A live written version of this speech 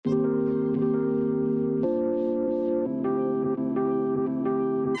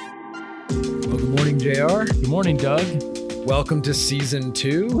morning, JR. Good morning, Doug. Welcome to season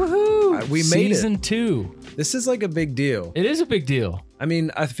 2. Woohoo! We made Season 2. This is like a big deal. It is a big deal. I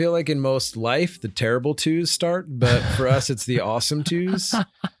mean, I feel like in most life, the terrible twos start, but for us, it's the awesome twos,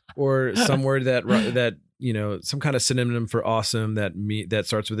 or some word that you know, some kind of synonym for awesome that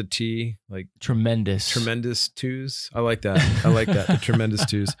starts with a T, like Tremendous twos. I like that. The tremendous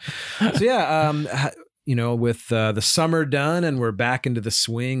twos. So yeah, you know, with the summer done and we're back into the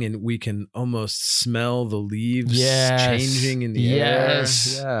swing and we can almost smell the leaves changing in the air.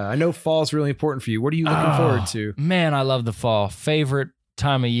 Yeah. I know fall's really important for you. What are you looking forward to? Man, I love the fall. Favorite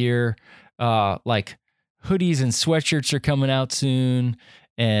time of year. Like hoodies and sweatshirts are coming out soon,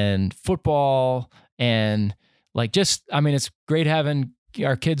 and football, and like it's great having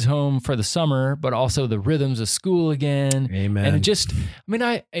our kids home for the summer, but also the rhythms of school again. Amen. And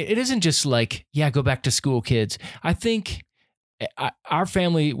it isn't just like, go back to school, kids. I think our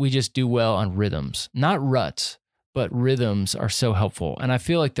family, we just do well on rhythms, not ruts, but rhythms are so helpful. And I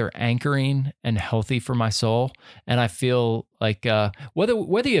feel like they're anchoring and healthy for my soul. And I feel like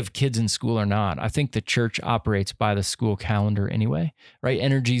whether you have kids in school or not, I think the church operates by the school calendar anyway, right?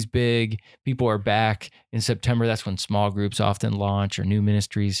 Energy's big. People are back in September. That's when small groups often launch or new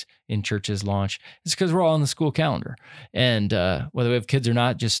ministries in churches launch. It's because we're all on the school calendar. And whether we have kids or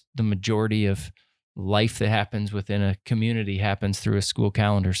not, just the majority of life that happens within a community happens through a school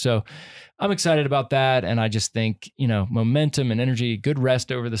calendar. So I'm excited about that. And I just think, momentum and energy, good rest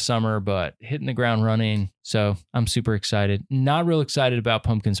over the summer, but hitting the ground running. So I'm super excited. Not real excited about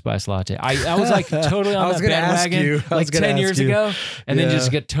pumpkin spice latte. I was like totally on that bandwagon like 10 years ago, and then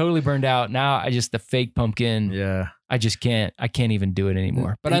just get totally burned out. Now the fake pumpkin. Yeah. I can't even do it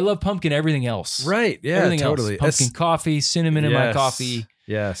anymore. But I love pumpkin, everything else. Right. Yeah, everything totally. Else. Pumpkin coffee, cinnamon in my coffee.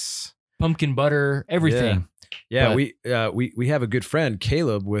 Yes. Pumpkin butter, everything. Yeah, we have a good friend,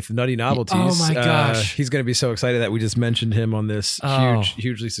 Caleb, with Nutty Novelties. Oh my gosh. He's going to be so excited that we just mentioned him on this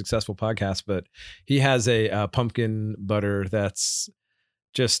hugely successful podcast, but he has a pumpkin butter that's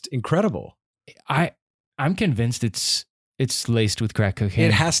just incredible. I'm convinced it's laced with crack cocaine.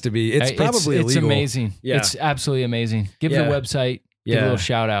 It has to be. It's probably illegal. It's amazing. Yeah. It's absolutely amazing. Give the website. Give a little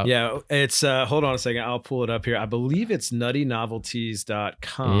shout out. Yeah, it's hold on a second. I'll pull it up here. I believe it's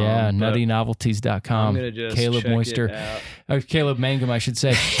nuttynovelties.com. Yeah, nuttynovelties.com. I'm going to just Caleb check Moister. it out. Or Caleb Mangum, I should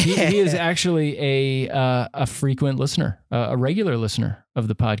say. He is actually a frequent listener, a regular listener of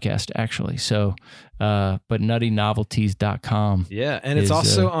the podcast, actually. So, but nuttynovelties.com. Yeah, and it's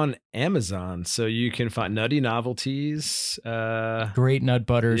also on Amazon, so you can find Nutty Novelties. Great nut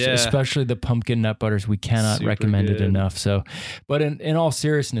butters, especially the pumpkin nut butters. We cannot recommend it enough. So, but in all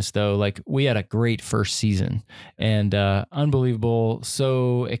seriousness, though, like we had a great first season and unbelievable.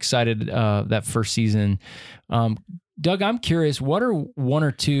 So excited that first season. Doug, I'm curious, what are one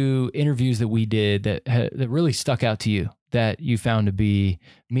or two interviews that we did that really stuck out to you, that you found to be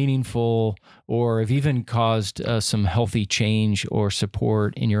meaningful or have even caused some healthy change or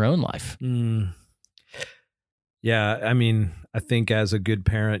support in your own life? Yeah, I mean, I think as a good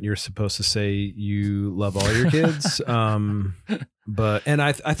parent, you're supposed to say you love all your kids. I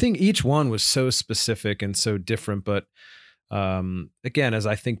think each one was so specific and so different. But again, as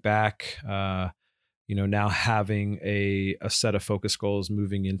I think back, now having a set of focus goals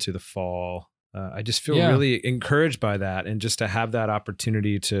moving into the fall, I just feel really encouraged by that. And just to have that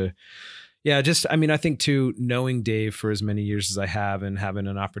opportunity to, I think too, knowing Dave for as many years as I have and having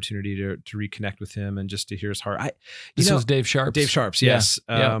an opportunity to reconnect with him and just to hear his heart. This was Dave Sharps. Dave Sharps, yes.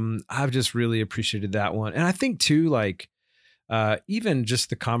 I've just really appreciated that one. And I think too, like, even just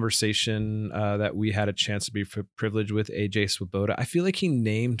the conversation that we had a chance to be privileged with AJ Swoboda, I feel like he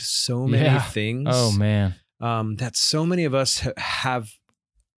named so many things. Oh man, that so many of us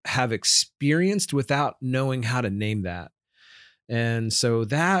have experienced without knowing how to name that. And so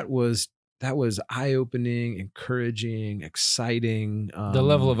that was eye-opening, encouraging, exciting. The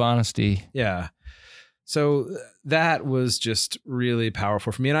level of honesty. Yeah. So that was just really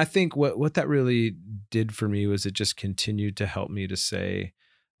powerful for me. And I think what that really did for me was it just continued to help me to say,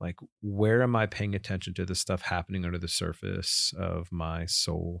 like, where am I paying attention to the stuff happening under the surface of my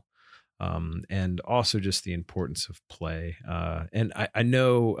soul? And also just the importance of play. And I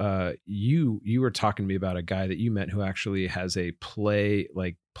know you were talking to me about a guy that you met who actually has a play,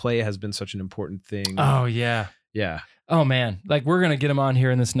 like play has been such an important thing. Oh, yeah. Yeah. Oh man, like we're going to get him on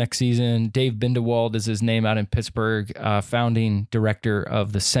here in this next season. Dave Bindewald is his name out in Pittsburgh, founding director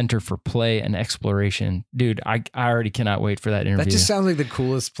of the Center for Play and Exploration. Dude, I already cannot wait for that interview. That just sounds like the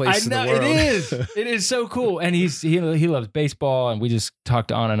coolest place in the world. It is. It is so cool. And he loves baseball, and we just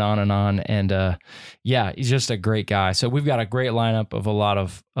talked on and on and on. And yeah, he's just a great guy. So we've got a great lineup of a lot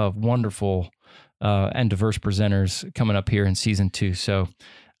of wonderful and diverse presenters coming up here in season 2. So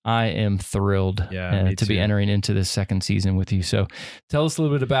I am thrilled to be entering into this second season with you. So tell us a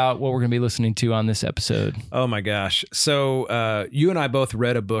little bit about what we're going to be listening to on this episode. Oh my gosh. So you and I both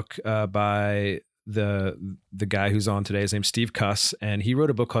read a book by the guy who's on today. His name's Steve Cuss, and he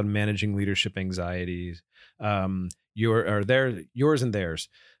wrote a book called Managing Leadership Anxieties. Yours and theirs.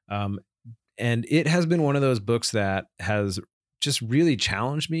 And it has been one of those books that has just really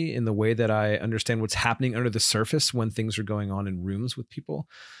challenged me in the way that I understand what's happening under the surface when things are going on in rooms with people.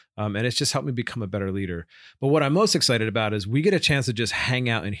 And it's just helped me become a better leader. But what I'm most excited about is we get a chance to just hang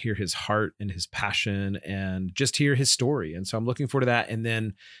out and hear his heart and his passion and just hear his story. And so I'm looking forward to that. And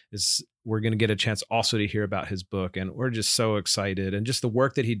then we're going to get a chance also to hear about his book. And we're just so excited. And just the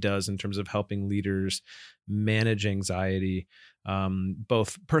work that he does in terms of helping leaders manage anxiety,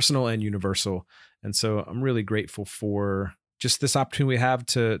 both personal and universal. And so I'm really grateful for just this opportunity we have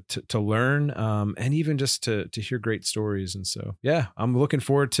to learn, and even just to hear great stories. And so, yeah, I'm looking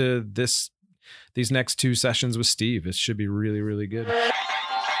forward to these next 2 sessions with Steve. It should be really, really good.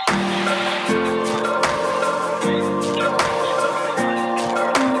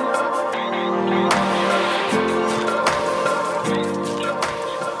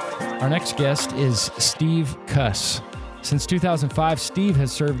 Our next guest is Steve Cuss. Since 2005, Steve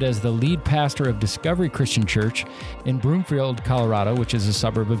has served as the lead pastor of Discovery Christian Church in Broomfield, Colorado, which is a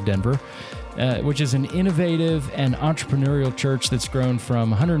suburb of Denver, which is an innovative and entrepreneurial church that's grown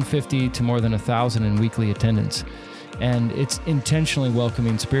from 150 to more than 1,000 in weekly attendance. And it's intentionally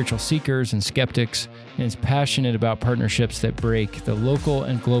welcoming spiritual seekers and skeptics, and is passionate about partnerships that break the local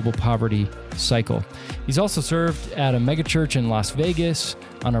and global poverty cycle. He's also served at a megachurch in Las Vegas,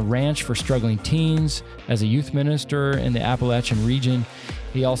 on a ranch for struggling teens, as a youth minister in the Appalachian region.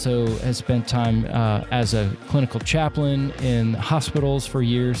 He also has spent time as a clinical chaplain in hospitals for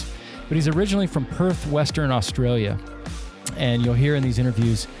years. But he's originally from Perth, Western Australia. And you'll hear in these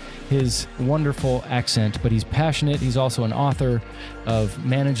interviews his wonderful accent, but he's passionate. He's also an author of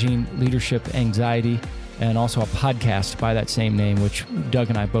Managing Leadership Anxiety, and also a podcast by that same name, which Doug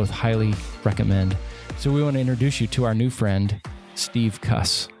and I both highly recommend. So we want to introduce you to our new friend, Steve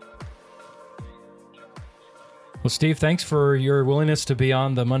Cuss. Well, Steve, thanks for your willingness to be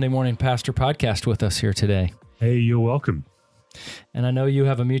on the Monday Morning Pastor podcast with us here today. Hey, you're welcome. And I know you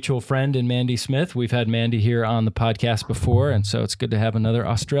have a mutual friend in Mandy Smith. We've had Mandy here on the podcast before, and so it's good to have another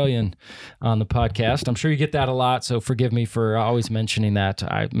Australian on the podcast. I'm sure you get that a lot, so forgive me for always mentioning that.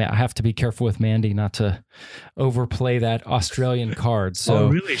 I have to be careful with Mandy not to overplay that Australian card. So,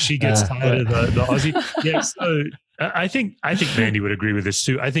 really? She gets tired of the Aussie? Yes. So I think Mandy would agree with this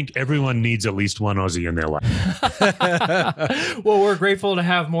too. I think everyone needs at least one Aussie in their life. Well, we're grateful to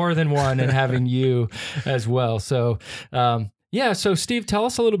have more than one and having you as well. So, so Steve, tell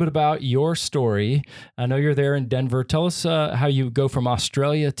us a little bit about your story. I know you're there in Denver. Tell us how you go from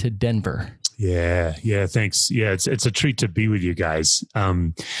Australia to Denver. Yeah, thanks. Yeah, it's a treat to be with you guys.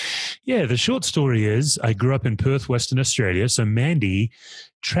 The short story is I grew up in Perth, Western Australia. So Mandy,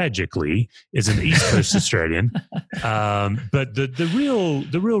 tragically, is an East Coast Australian. But the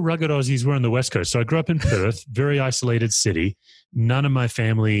real rugged Aussies were on the West Coast. So I grew up in Perth, very isolated city. None of my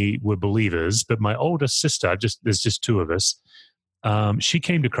family were believers, but my older sister, there's just 2 of us. She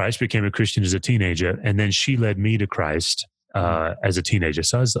came to Christ, became a Christian as a teenager, and then she led me to Christ as a teenager.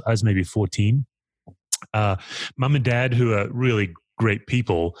 So I was maybe 14. Mom and Dad, who are really great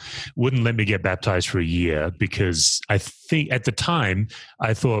people, wouldn't let me get baptized for a year because I think at the time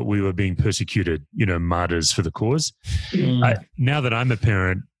I thought we were being persecuted, martyrs for the cause. Now that I'm a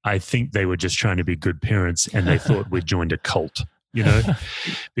parent, I think they were just trying to be good parents and they thought we'd joined a cult,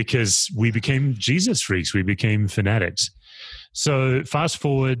 because we became Jesus freaks. We became fanatics. So fast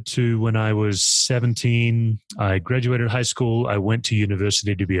forward to when I was 17, I graduated high school. I went to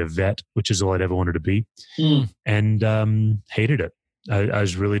university to be a vet, which is all I'd ever wanted to be, and hated it. I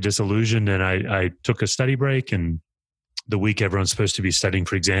was really disillusioned, and I took a study break, and the week everyone's supposed to be studying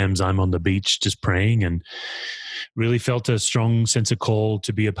for exams, I'm on the beach just praying, and really felt a strong sense of call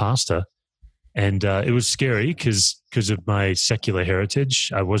to be a pastor. And it was scary because of my secular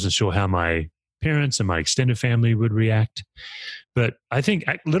heritage. I wasn't sure how my parents and my extended family would react. But I think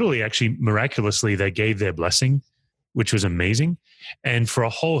literally, actually, miraculously, they gave their blessing, which was amazing. And for a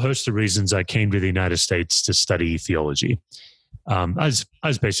whole host of reasons, I came to the United States to study theology. I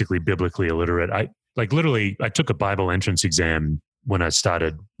was basically biblically illiterate. I took a Bible entrance exam when I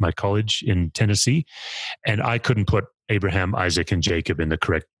started my college in Tennessee, and I couldn't put Abraham, Isaac, and Jacob in the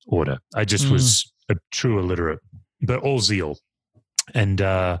correct order. I just was a true illiterate, but all zeal. And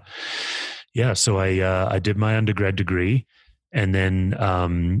so I did my undergrad degree, And then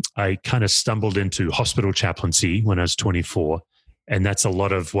I kind of stumbled into hospital chaplaincy when I was 24. And that's a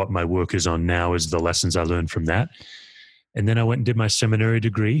lot of what my work is on now, is the lessons I learned from that. And then I went and did my seminary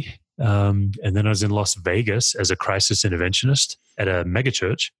degree. And then I was in Las Vegas as a crisis interventionist at a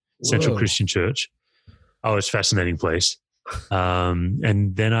megachurch, Central Christian Church. Oh, it's a fascinating place.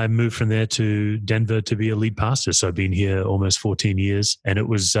 And then I moved from there to Denver to be a lead pastor. So I've been here almost 14 years. And it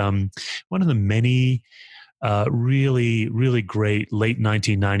was one of the many really, really great late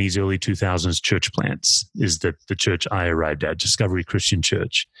 1990s, early 2000s church plants is the church I arrived at, Discovery Christian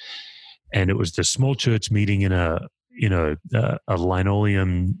Church. And it was the small church meeting in a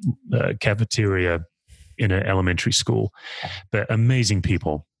linoleum cafeteria in an elementary school, but amazing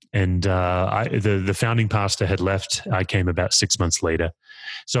people. And the founding pastor had left. I came about 6 months later.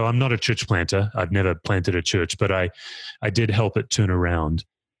 So I'm not a church planter. I've never planted a church, but I did help it turn around.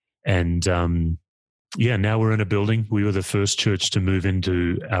 And now we're in a building. We were the first church to move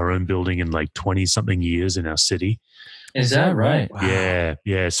into our own building in like 20-something years in our city. Is that right? Wow.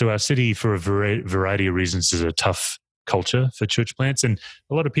 Yeah. So our city, for a variety of reasons, is a tough culture for church plants. And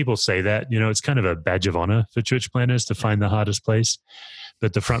a lot of people say that, it's kind of a badge of honor for church planters to find the hardest place.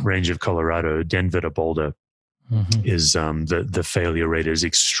 But the Front Range of Colorado, Denver to Boulder, is the failure rate is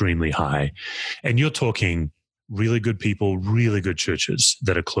extremely high. And you're talking really good people, really good churches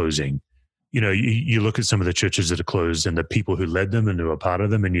that are closing. You look at some of the churches that are closed and the people who led them and who are part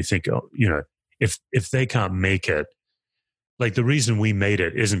of them, and you think, if they can't make it, like the reason we made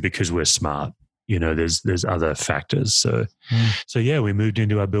it isn't because we're smart. There's other factors. So we moved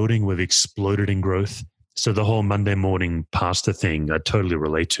into our building. We've exploded in growth. So the whole Monday morning pastor thing, I totally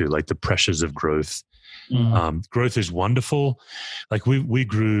relate to, like the pressures of growth. Growth is wonderful. Like we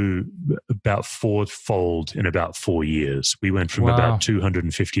grew about fourfold in about 4 years. We went from about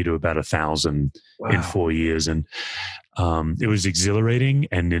 250 to about 1,000 in 4 years. And it was exhilarating.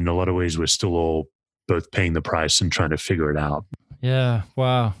 And in a lot of ways, we're still all both paying the price and trying to figure it out. Yeah.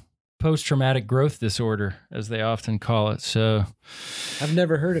 Wow. Post-traumatic growth disorder, as they often call it. So I've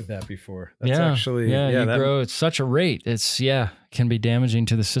never heard of that before. That's actually, you grow at such a rate. It's, can be damaging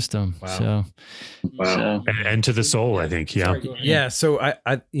to the system. Wow. So. And to the soul, I think. Yeah. Sorry, yeah. So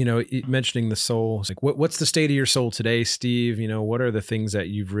I mentioning the soul, it's like, what's the state of your soul today, Steve? What are the things that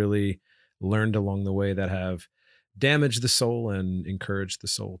you've really learned along the way that have damaged the soul and encouraged the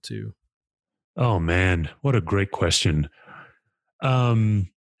soul too? Oh man, what a great question. I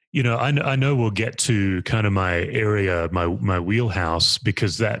know we'll get to kind of my area, my wheelhouse,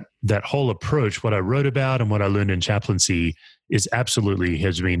 because that whole approach, what I wrote about and what I learned in chaplaincy, has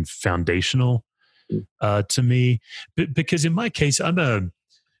been foundational to me. Because in my case, I'm a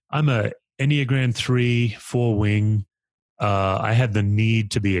Enneagram 3/4 wing. I have the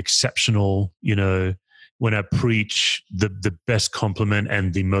need to be exceptional. When I preach, the best compliment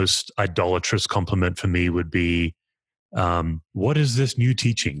and the most idolatrous compliment for me would be, what is this new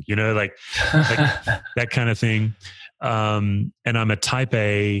teaching? Like that kind of thing. And I'm a type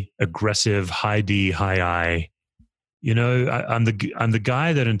A, aggressive, high D, high I. I'm the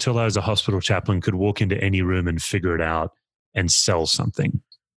guy that until I was a hospital chaplain could walk into any room and figure it out and sell something.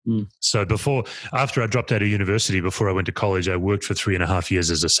 So after I dropped out of university, before I went to college, I worked for 3.5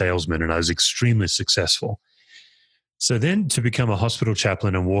 years as a salesman, and I was extremely successful. So then to become a hospital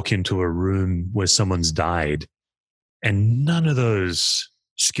chaplain and walk into a room where someone's died, and none of those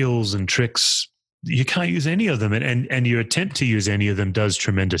skills and tricks, you can't use any of them. And your attempt to use any of them does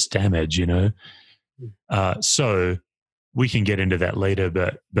tremendous damage, So we can get into that later,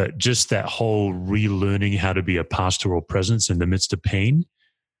 but just that whole relearning how to be a pastoral presence in the midst of pain,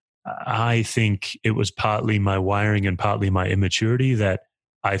 I think it was partly my wiring and partly my immaturity that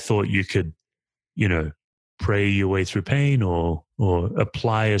I thought you could, pray your way through pain or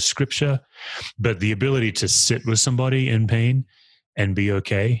apply a scripture, but the ability to sit with somebody in pain and be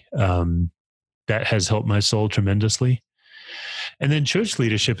okay, that has helped my soul tremendously. And then church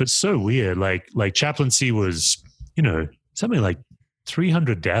leadership, it's so weird. Like chaplaincy was, something like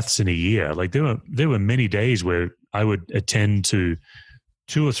 300 deaths in a year. Like there were many days where I would attend to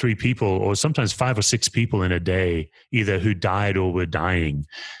 2 or 3 people, or sometimes 5 or 6 people in a day, either who died or were dying.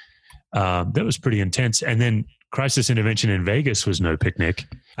 That was pretty intense. And then crisis intervention in Vegas was no picnic.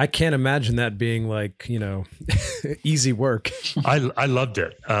 I can't imagine that being like, easy work. I loved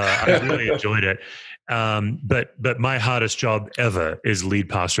it. I really enjoyed it. But my hardest job ever is lead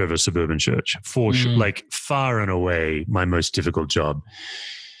pastor of a suburban church, for sure, like far and away my most difficult job.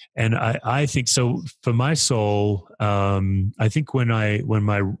 And I think so for my soul, I think when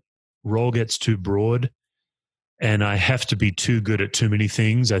my role gets too broad and I have to be too good at too many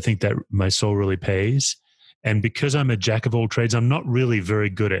things, I think that my soul really pays. And because I'm a jack of all trades, I'm not really very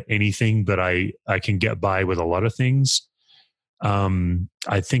good at anything, but I can get by with a lot of things.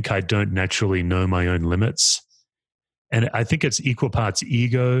 I think I don't naturally know my own limits. And I think it's equal parts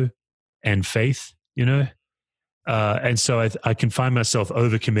ego and faith, and so I can find myself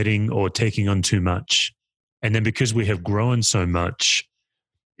overcommitting or taking on too much. And then because we have grown so much,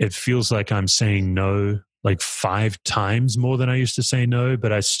 it feels like I'm saying no like 5 times more than I used to say no,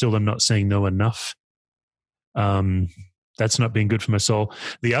 but I still am not saying no enough. That's not being good for my soul.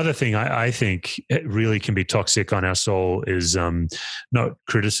 The other thing I think it really can be toxic on our soul is not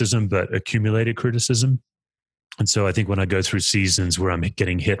criticism, but accumulated criticism. And so I think when I go through seasons where I'm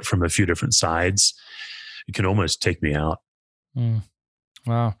getting hit from a few different sides, it can almost take me out.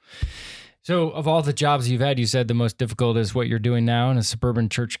 Wow. So of all the jobs you've had, you said the most difficult is what you're doing now in a suburban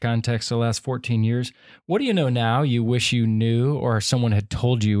church context the last 14 years. What do you know now you wish you knew or someone had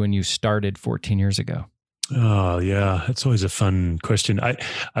told you when you started 14 years ago? Oh, yeah. That's always a fun question.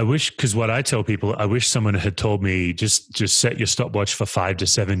 I wish, because what I tell people, I wish someone had told me just set your stopwatch for 5 to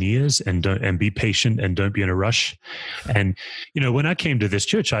 7 years and be patient and don't be in a rush. And, when I came to this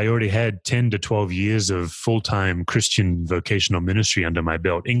church, I already had 10 to 12 years of full-time Christian vocational ministry under my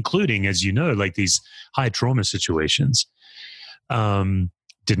belt, including, as you know, like these high trauma situations. Didn't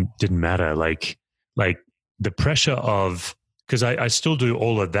matter. Like the pressure of, because I still do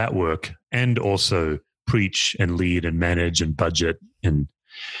all of that work and also preach and lead and manage and budget. And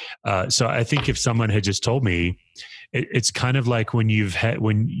so I think if someone had just told me, it's kind of like when you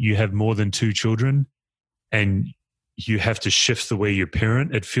have more than 2 children and you have to shift the way you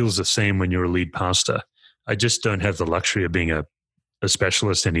parent, it feels the same when you're a lead pastor. I just don't have the luxury of being a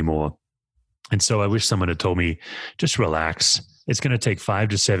specialist anymore. And so I wish someone had told me, just relax. It's going to take 5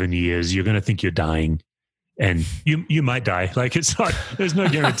 to 7 years. You're going to think you're dying. And you might die. Like there's no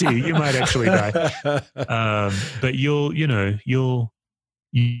guarantee. You might actually die. But your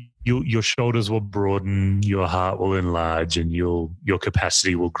shoulders will broaden, your heart will enlarge, and your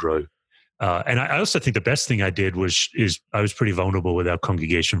capacity will grow. And I also think the best thing I did is I was pretty vulnerable with our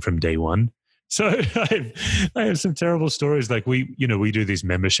congregation from day one. So I have some terrible stories. Like we do these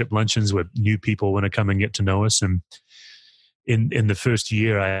membership luncheons where new people want to come and get to know us. And in the first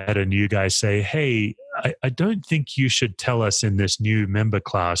year, I had a new guy say, "Hey, I don't think you should tell us in this new member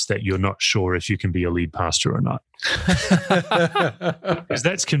class that you're not sure if you can be a lead pastor or not." Because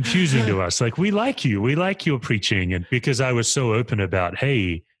that's confusing to us. Like, we like you. We like your preaching. And because I was so open about,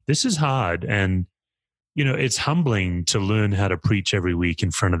 hey, this is hard. And, it's humbling to learn how to preach every week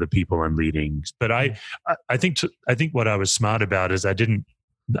in front of the people I'm leading. But I think what I was smart about is I didn't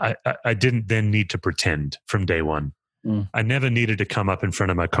then need to pretend from day one. I never needed to come up in front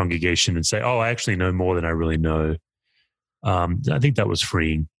of my congregation and say, "Oh, I actually know more than I really know." I think that was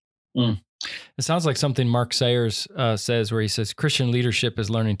freeing. It sounds like something Mark Sayers says, where he says Christian leadership is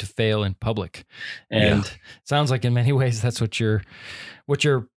learning to fail in public, and it sounds like in many ways that's what you're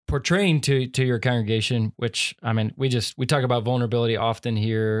portraying to your congregation. Which, I mean, we talk about vulnerability often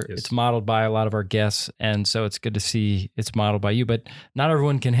here. Yes. It's modeled by a lot of our guests, and so it's good to see it's modeled by you. But not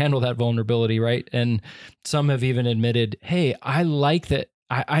everyone can handle that vulnerability, right? And some have even admitted, "Hey, I like that.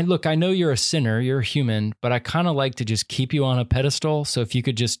 I know you're a sinner, you're a human, but I kind of like to just keep you on a pedestal. So if you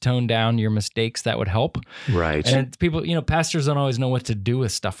could just tone down your mistakes, that would help." Right. And people, pastors don't always know what to do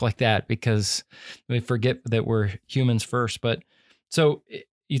with stuff like that because they forget that we're humans first. But so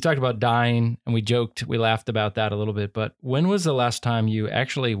you talked about dying, and we laughed about that a little bit. But when was the last time you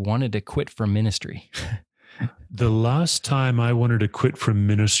actually wanted to quit from ministry? The last time I wanted to quit from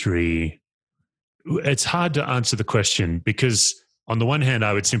ministry, it's hard to answer the question because on the one hand,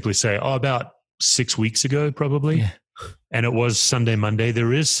 I would simply say, about 6 weeks ago, probably. Yeah. And it was Sunday, Monday.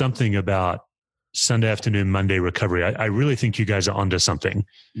 There is something about Sunday afternoon, Monday recovery. I really think you guys are onto something.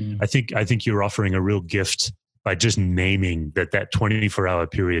 I think you're offering a real gift by just naming that 24-hour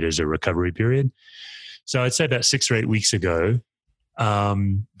period is a recovery period. So I'd say about 6 or 8 weeks ago.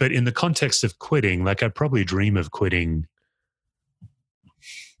 But in the context of quitting, like I probably dream of quitting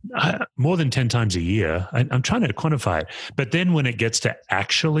more than 10 times a year. I'm trying to quantify it. But then when it gets to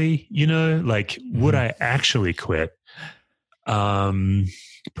actually, would I actually quit?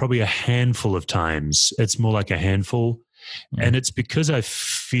 Probably a handful of times. It's more like a handful. And it's because I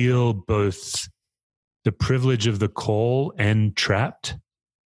feel both the privilege of the call and trapped.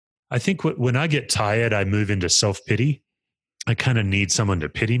 I think when I get tired, I move into self-pity. I kind of need someone to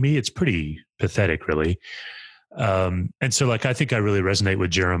pity me. It's pretty pathetic, really. And so I think I really resonate with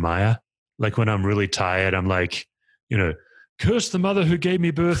Jeremiah. Like when I'm really tired, I'm like, curse the mother who gave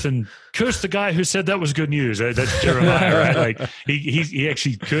me birth and curse the guy who said that was good news. That's Jeremiah, right? Like he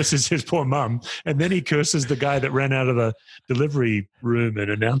actually curses his poor mom, and then he curses the guy that ran out of the delivery room and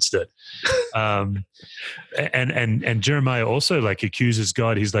announced it. And Jeremiah also like accuses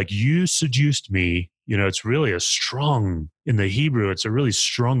God. He's like, you seduced me. You know, it's really in the Hebrew, it's a really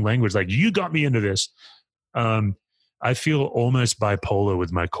strong language. Like, you got me into this. I feel almost bipolar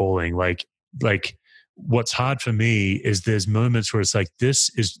with my calling. Like what's hard for me is there's moments where it's like, this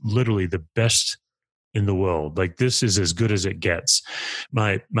is literally the best in the world. Like, this is as good as it gets.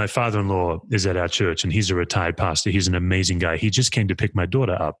 My father-in-law is at our church, and he's a retired pastor. He's an amazing guy. He just came to pick my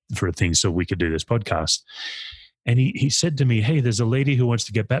daughter up for a thing so we could do this podcast. And he said to me, hey, there's a lady who wants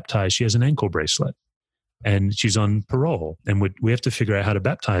to get baptized. She has an ankle bracelet and she's on parole, and we have to figure out how to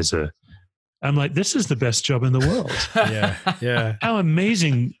baptize her. I'm like, this is the best job in the world. Yeah. How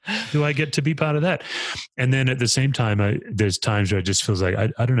amazing do I get to be part of that? And then at the same time, there's times where it just feels like,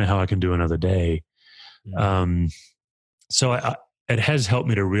 I don't know how I can do another day. So it has helped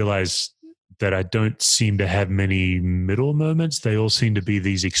me to realize that I don't seem to have many middle moments. They all seem to be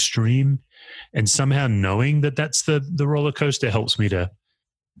these extreme, and somehow knowing that that's the roller coaster helps me to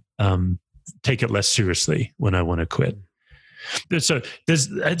take it less seriously when I want to quit. So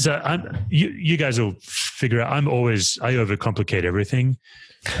you guys will figure out. I overcomplicate everything.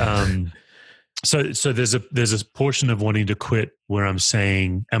 So there's a portion of wanting to quit where I'm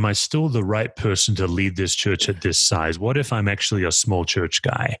saying, am I still the right person to lead this church at this size? What if I'm actually a small church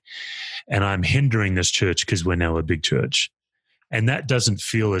guy and I'm hindering this church because we're now a big church? And that doesn't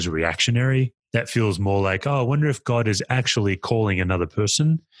feel as reactionary. That feels more like, I wonder if God is actually calling another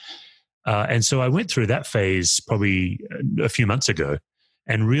person. And so I went through that phase probably a few months ago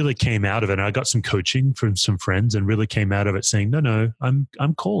and really came out of it. And I got some coaching from some friends and really came out of it saying, no,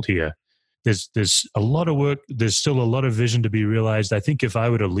 I'm called here. There's a lot of work. There's still a lot of vision to be realized. I think if I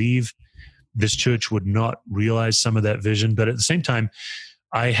were to leave, this church would not realize some of that vision. But at the same time,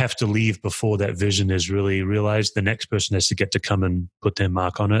 I have to leave before that vision is really realized. The next person has to get to come and put their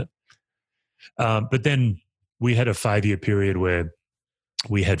mark on it. But then we had a 5-year period where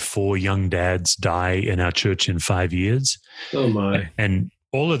we had 4 young dads die in our church in 5 years. Oh my. And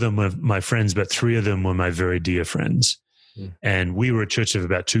all of them were my friends, but 3 of them were my very dear friends. And we were a church of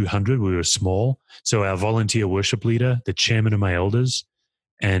about 200. We were small. So our volunteer worship leader, the chairman of my elders,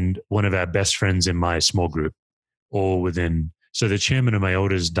 and one of our best friends in my small group, all within. So the chairman of my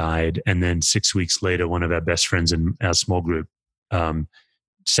elders died. And then 6 weeks later, one of our best friends in our small group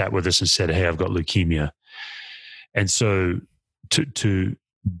sat with us and said, hey, I've got leukemia. And so to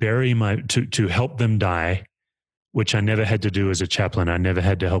help them die, which I never had to do as a chaplain. I never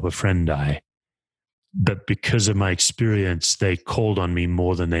had to help a friend die. But because of my experience, they called on me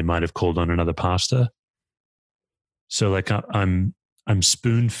more than they might have called on another pastor. So like I'm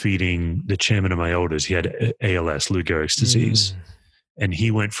spoon feeding the chairman of my elders. He had ALS, Lou Gehrig's disease. And he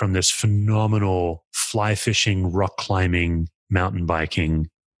went from this phenomenal fly fishing, rock climbing, mountain biking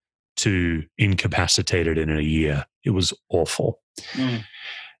to incapacitated in a year. It was awful.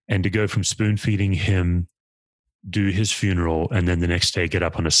 And to go from spoon feeding him, do his funeral, and then the next day get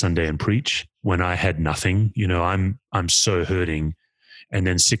up on a Sunday and preach when I had nothing, I'm so hurting. And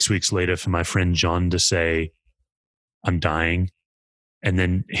then 6 weeks later for my friend John to say, I'm dying. And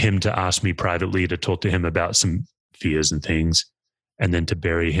then him to ask me privately to talk to him about some fears and things, and then to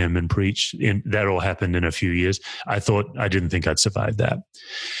bury him and preach. And that all happened in a few years. I didn't think I'd survive that.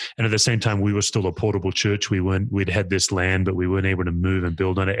 And at the same time, we were still a portable church. We'd had this land, but we weren't able to move and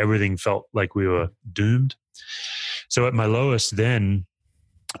build on it. Everything felt like we were doomed. So at my lowest then,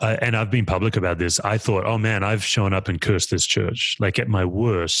 and I've been public about this, I thought, oh man, I've shown up and cursed this church. Like at my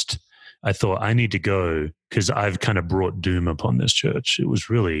worst, I thought I need to go because I've kind of brought doom upon this church. It was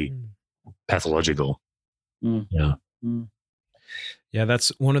really pathological. Yeah. Yeah, that's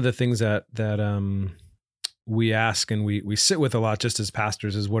one of the things that we ask and we sit with a lot just as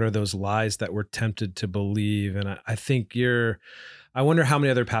pastors is what are those lies that we're tempted to believe? And I think I wonder how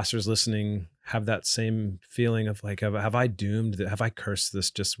many other pastors listening have that same feeling of like, have I doomed that? Have I cursed this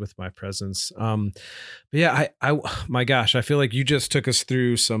just with my presence? But yeah, my gosh, I feel like you just took us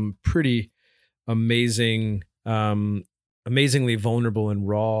through some pretty amazing, amazingly vulnerable and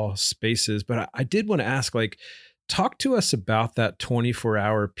raw spaces. But I did want to ask, like, talk to us about that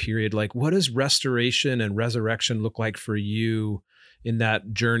 24-hour period. Like, what does restoration and resurrection look like for you in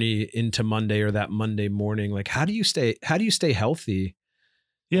that journey into Monday or that Monday morning? Like, how do you stay healthy?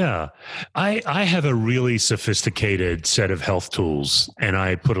 Yeah, I have a really sophisticated set of health tools, and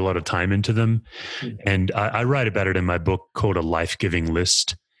I put a lot of time into them. And I write about it in my book called A Life-Giving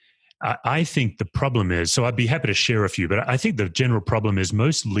List. I think the problem is, so I'd be happy to share a few, but I think the general problem is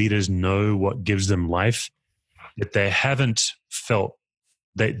most leaders know what gives them life, that they haven't felt,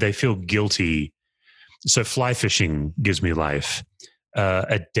 they feel guilty. So fly fishing gives me life,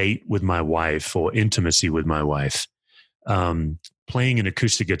 a date with my wife or intimacy with my wife, playing an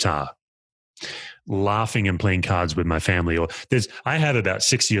acoustic guitar, laughing and playing cards with my family. Or I have about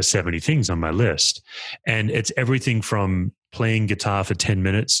 60 or 70 things on my list, and it's everything from playing guitar for 10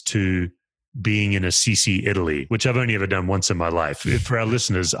 minutes to being in Assisi, Italy, which I've only ever done once in my life. For our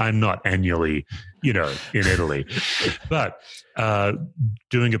listeners, I'm not annually, in Italy, but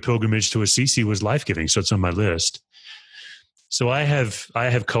doing a pilgrimage to Assisi was life-giving. So it's on my list. So I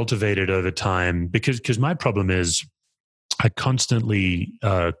have cultivated over time, because my problem is I constantly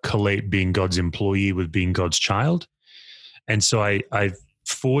collate being God's employee with being God's child. And so I've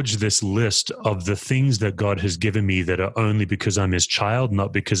forged this list of the things that God has given me that are only because I'm his child,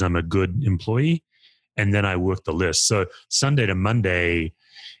 not because I'm a good employee. And then I work the list. So Sunday to Monday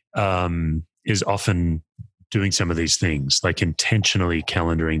is often doing some of these things, like intentionally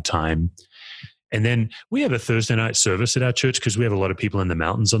calendaring time. And then we have a Thursday night service at our church because we have a lot of people in the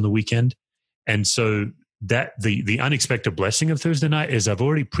mountains on the weekend. And so that the unexpected blessing of Thursday night is I've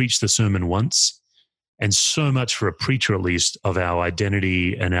already preached the sermon once. And so much for a preacher, at least, of our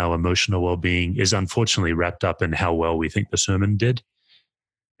identity and our emotional well-being is unfortunately wrapped up in how well we think the sermon did.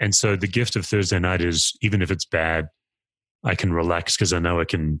 And so the gift of Thursday night is, even if it's bad, I can relax because I know I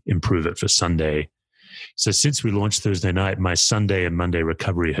can improve it for Sunday. So since we launched Thursday night, my Sunday and Monday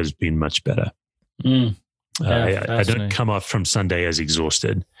recovery has been much better. I don't come off from Sunday as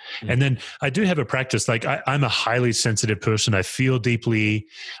exhausted. And then I do have a practice, like I'm a highly sensitive person. I feel deeply.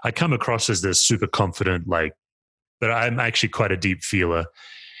 I come across as this super confident, but I'm actually quite a deep feeler.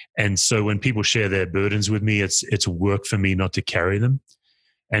 And so when people share their burdens with me, it's work for me not to carry them.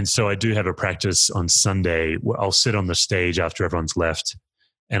 And so I do have a practice on Sunday where I'll sit on the stage after everyone's left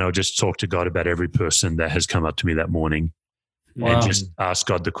and I'll just talk to God about every person that has come up to me that morning. Wow. And just ask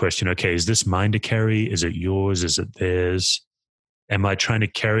God the question, okay, is this mine to carry? Is it yours? Is it theirs? Am I trying to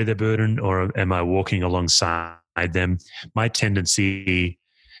carry the burden or am I walking alongside them? My tendency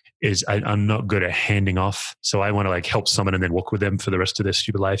is I'm not good at handing off. So I want to help someone and then walk with them for the rest of their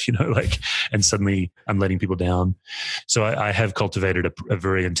stupid life, and suddenly I'm letting people down. So I have cultivated a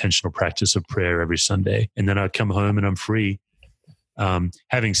very intentional practice of prayer every Sunday. And then I come home and I'm free.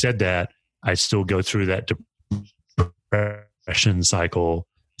 Having said that, I still go through that depression cycle.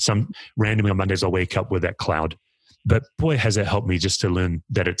 Some randomly on Mondays, I'll wake up with that cloud. But boy, has it helped me just to learn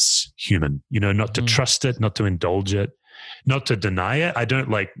that it's human, not to trust it, not to indulge it, not to deny it. I don't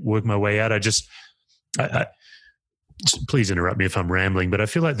work my way out. I please interrupt me if I'm rambling, but I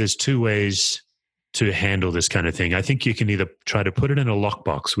feel like there's two ways to handle this kind of thing. I think you can either try to put it in a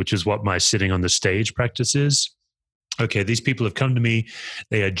lockbox, which is what my sitting on the stage practice is. Okay, these people have come to me.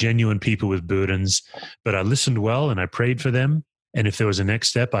 They are genuine people with burdens, but I listened well and I prayed for them. And if there was a next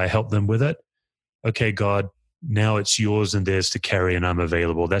step, I helped them with it. Okay, God, now it's yours and theirs to carry and I'm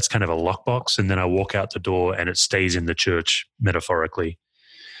available. That's kind of a lockbox. And then I walk out the door and it stays in the church metaphorically.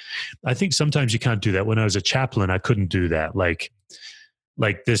 I think sometimes you can't do that. When I was a chaplain, I couldn't do that. Like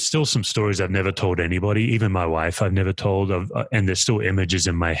there's still some stories I've never told anybody, even my wife I've never told of, and there's still images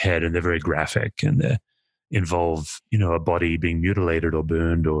in my head and they're very graphic and they involve, a body being mutilated or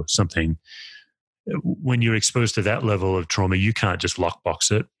burned or something. When you're exposed to that level of trauma, you can't just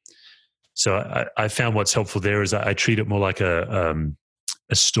lockbox it. So I found what's helpful there is I treat it more like a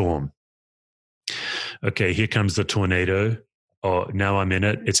storm. Okay, here comes the tornado. Oh, now I'm in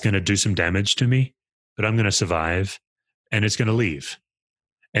it. It's going to do some damage to me, but I'm going to survive and it's going to leave.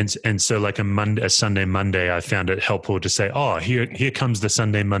 And so like a Sunday, Monday, I found it helpful to say, oh, here comes the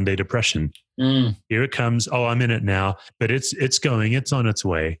Sunday, Monday depression. Here it comes. Oh, I'm in it now, but it's going, it's on its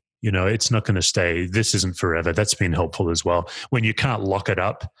way. It's not going to stay. This isn't forever. That's been helpful as well. When you can't lock it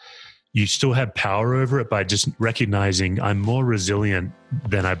up, you still have power over it by just recognizing I'm more resilient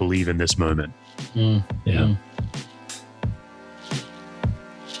than I believe in this moment. Yeah.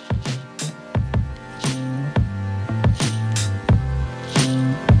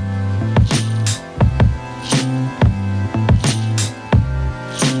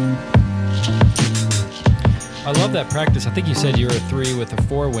 I love that practice. I think you said you were a 3 with a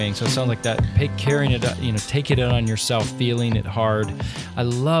 4 wing, so it sounds like that. Carrying it, taking it on yourself, feeling it hard. I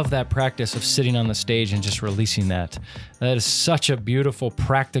love that practice of sitting on the stage and just releasing that That is such a beautiful,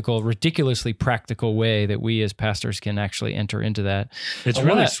 practical, ridiculously practical way that we as pastors can actually enter into that. It's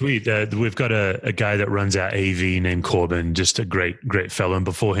really sweet. We've got a guy that runs our AV named Corbin, just a great fellow. And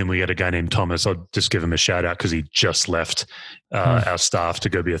before him, we had a guy named Thomas. I'll just give him a shout out because he just left our staff to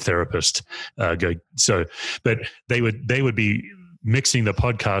go be a therapist. But they would be mixing the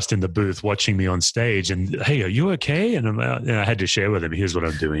podcast in the booth, watching me on stage, and hey, are you okay? And I had to share with him, here's what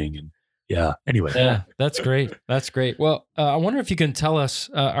I'm doing. And anyway. Yeah, that's great. That's great. Well, I wonder if you can tell us,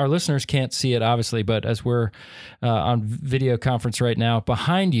 our listeners can't see it obviously, but as we're on video conference right now,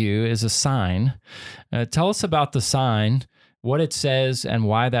 behind you is a sign. Tell us about the sign, what it says, and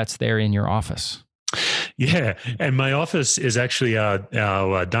why that's there in your office. Yeah, and my office is actually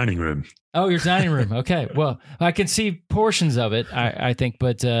our dining room. Oh, your dining room. Okay. Well, I can see portions of it, I think,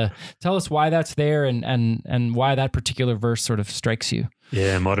 but tell us why that's there and why that particular verse sort of strikes you.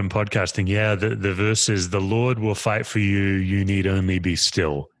 Yeah, modern podcasting. Yeah, the verse is, the Lord will fight for you. You need only be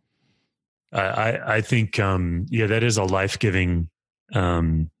still. I think, that is a life-giving,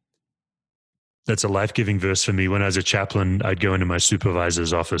 that's a life-giving verse for me. When I was a chaplain, I'd go into my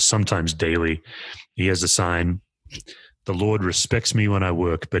supervisor's office, sometimes daily. He has a sign, the Lord respects me when I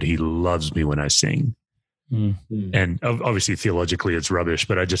work, but he loves me when I sing. Mm-hmm. And obviously theologically it's rubbish,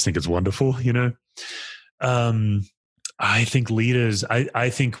 but I just think it's wonderful, I think leaders,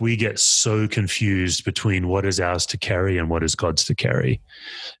 I think we get so confused between what is ours to carry and what is God's to carry,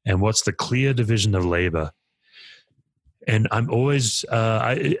 and what's the clear division of labor. And I'm always,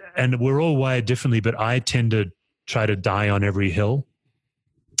 and we're all wired differently, but I tend to try to die on every hill.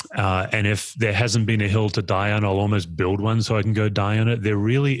 And if there hasn't been a hill to die on, I'll almost build one so I can go die on it. There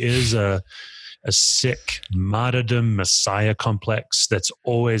really is a sick martyrdom Messiah complex that's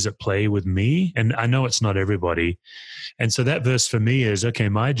always at play with me. And I know it's not everybody. And so that verse for me is, okay,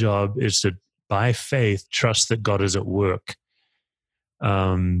 my job is to, by faith, trust that God is at work.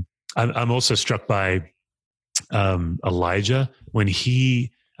 I'm also struck by Elijah when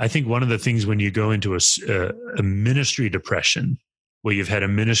I think one of the things when you go into a ministry depression, where you've had a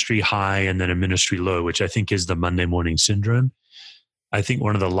ministry high and then a ministry low, which I think is the Monday morning syndrome. I think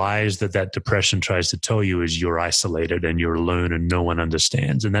one of the lies that depression tries to tell you is you're isolated and you're alone and no one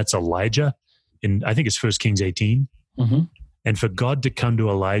understands. And that's Elijah I think it's 1 Kings 18. Mm-hmm. And for God to come to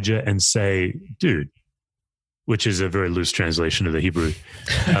Elijah and say, dude, which is a very loose translation of the Hebrew.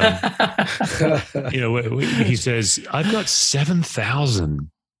 He says, I've got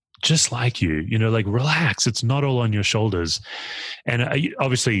 7,000 just like you, relax. It's not all on your shoulders. And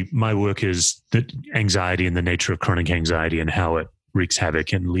obviously my work is the anxiety and the nature of chronic anxiety and how it wreaks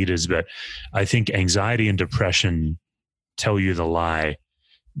havoc in leaders. But I think anxiety and depression tell you the lie.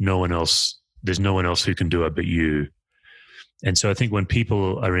 There's no one else who can do it but you. And so I think when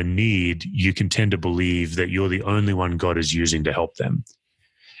people are in need, you can tend to believe that you're the only one God is using to help them.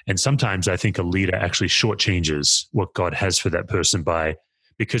 And sometimes I think a leader actually shortchanges what God has for that person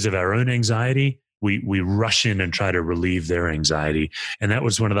because of our own anxiety, we rush in and try to relieve their anxiety. And that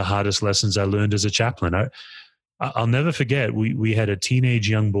was one of the hardest lessons I learned as a chaplain. I'll never forget, we had a teenage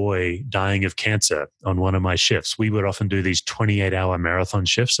young boy dying of cancer on one of my shifts. We would often do these 28-hour marathon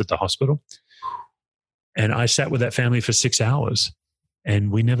shifts at the hospital. And I sat with that family for 6 hours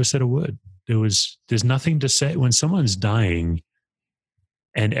and we never said a word. There's nothing to say when someone's dying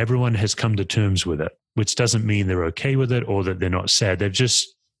and everyone has come to terms with it, which doesn't mean they're okay with it or that they're not sad.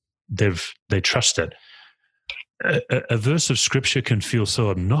 They trust it. A verse of scripture can feel so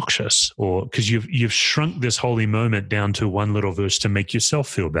obnoxious, or because you've shrunk this holy moment down to one little verse to make yourself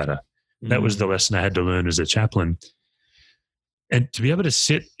feel better. That was the lesson I had to learn as a chaplain. And to be able to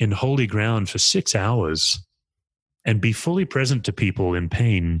sit in holy ground for 6 hours and be fully present to people in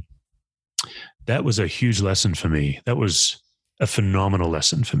pain, that was a huge lesson for me. That was a phenomenal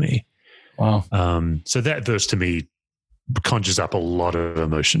lesson for me. Wow. So that verse to me conjures up a lot of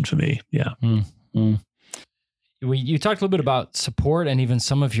emotion for me. Yeah. Mm-hmm. You talked a little bit about support and even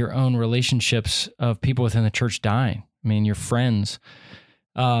some of your own relationships of people within the church dying. I mean, your friends.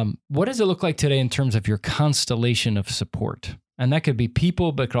 What does it look like today in terms of your constellation of support? And that could be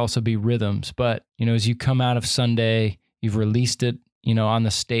people, but it could also be rhythms. But, as you come out of Sunday, you've released it, on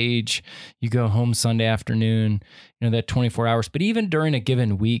the stage, you go home Sunday afternoon, that 24 hours, but even during a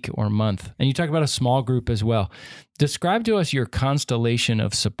given week or month. And you talk about a small group as well. Describe to us your constellation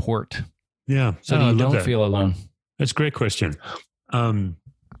of support. Yeah. So that you don't feel alone. That's a great question.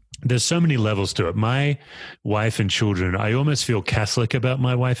 There's so many levels to it. My wife and children, I almost feel Catholic about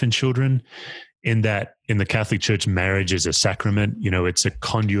my wife and children in that in the Catholic Church, marriage is a sacrament. It's a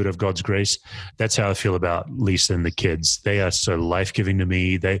conduit of God's grace. That's how I feel about Lisa and the kids. They are so life-giving to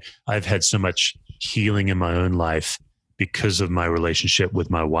me. I've had so much healing in my own life because of my relationship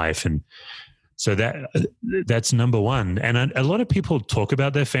with my wife. And so that's number one. And a lot of people talk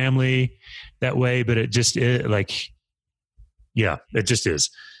about their family that way, but it just is it just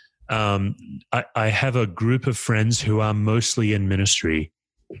is. I have a group of friends who are mostly in ministry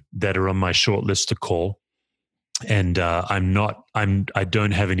that are on my short list to call. And I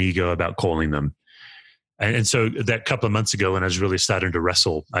don't have an ego about calling them. And so that couple of months ago when I was really starting to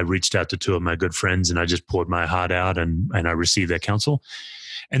wrestle, I reached out to two of my good friends and I just poured my heart out and I received their counsel.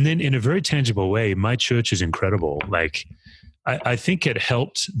 And then in a very tangible way, my church is incredible. Like, I think it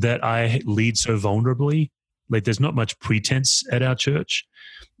helped that I lead so vulnerably. Like, there's not much pretense at our church,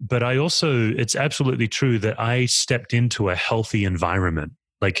 but it's absolutely true that I stepped into a healthy environment.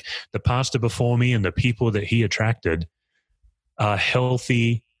 Like, the pastor before me and the people that he attracted are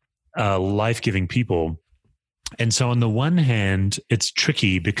healthy, life-giving people. And so on the one hand, it's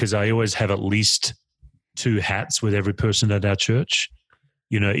tricky because I always have at least two hats with every person at our church.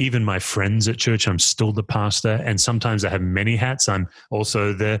 You know, even my friends at church, I'm still the pastor. And sometimes I have many hats. I'm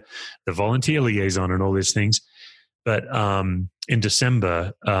also the volunteer liaison and all these things. But in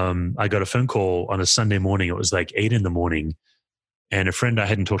December, I got a phone call on a Sunday morning. It was like 8 a.m. And a friend I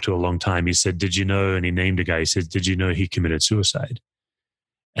hadn't talked to a long time, he said, "Did you know?" And he named a guy. He said, "Did you know he committed suicide?"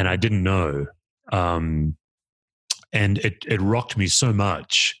 And I didn't know. And it rocked me so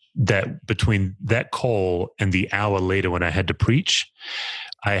much that between that call and the hour later when I had to preach,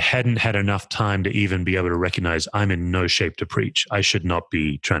 I hadn't had enough time to even be able to recognize I'm in no shape to preach. I should not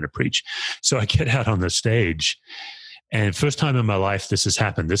be trying to preach. So I get out on the stage, and first time in my life this has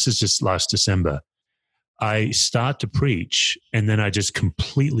happened. This is just last December. I start to preach and then I just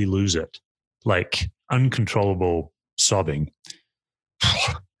completely lose it, like uncontrollable sobbing.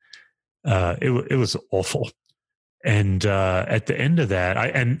 It was awful. And at the end of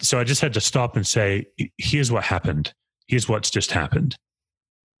that, so I just had to stop and say, "Here's what happened. Here's what's just happened."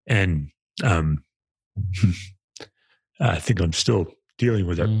 And I think I'm still dealing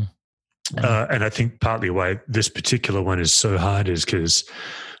with it. And I think partly why this particular one is so hard is because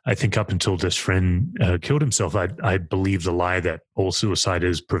I think up until this friend killed himself, I believed the lie that all suicide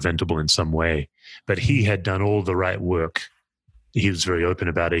is preventable in some way. But he had done all the right work. He was very open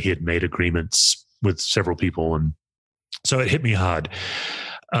about it. He had made agreements with several people. And so it hit me hard.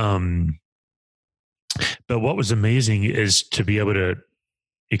 But what was amazing is to be able to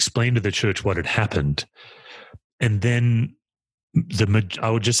explain to the church what had happened. And then I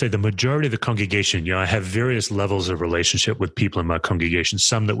would just say the majority of the congregation, I have various levels of relationship with people in my congregation,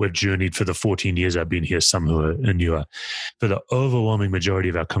 some that we've journeyed for the 14 years I've been here, some who are newer. For the overwhelming majority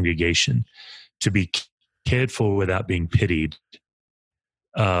of our congregation, to be cared for without being pitied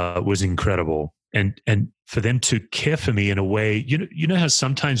was incredible. And for them to care for me in a way, you know how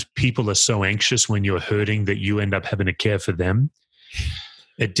sometimes people are so anxious when you're hurting that you end up having to care for them?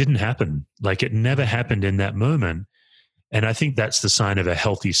 It didn't happen. Like, it never happened in that moment. And I think that's the sign of a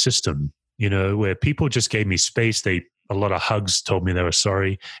healthy system, where people just gave me space. A lot of hugs, told me they were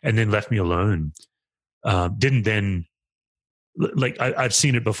sorry, and then left me alone. Didn't then, like, I've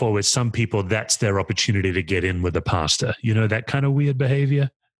seen it before with some people, that's their opportunity to get in with the pastor. That kind of weird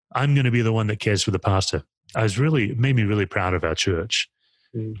behavior. I'm going to be the one that cares for the pastor. It made me really proud of our church.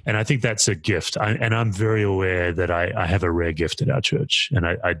 And I think that's a gift. I'm very aware that I have a rare gift at our church, and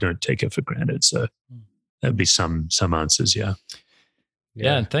I don't take it for granted. So that'd be some answers. Yeah.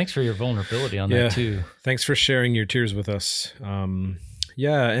 And thanks for your vulnerability on that too. Thanks for sharing your tears with us. And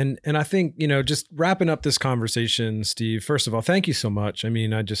I think, just wrapping up this conversation, Steve, first of all, thank you so much. I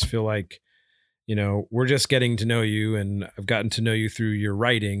mean, I just feel like, we're just getting to know you, and I've gotten to know you through your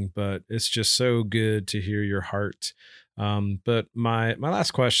writing, but it's just so good to hear your heart. But my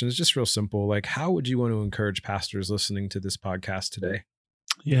last question is just real simple. Like, how would you want to encourage pastors listening to this podcast today?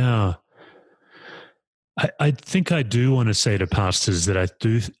 Yeah. I think I do want to say to pastors that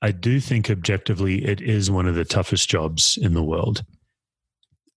I do think objectively it is one of the toughest jobs in the world.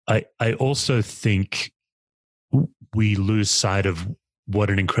 I also think we lose sight of what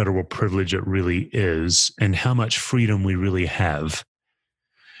an incredible privilege it really is and how much freedom we really have.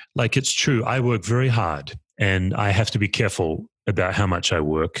 Like, it's true, I work very hard and I have to be careful about how much I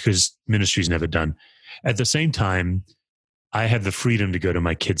work because ministry's never done. At the same time, I have the freedom to go to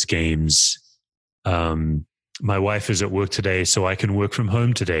my kids' games. My wife is at work today, so I can work from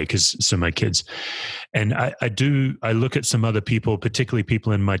home today so my kids. And I look at some other people, particularly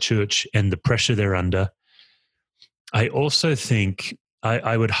people in my church, and the pressure they're under. I also think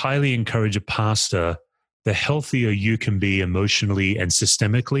I would highly encourage a pastor, the healthier you can be emotionally and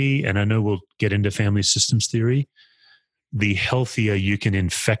systemically, and I know we'll get into family systems theory, the healthier you can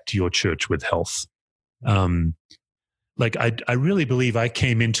infect your church with health. like I really believe I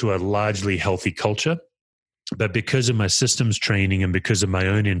came into a largely healthy culture, but because of my systems training and because of my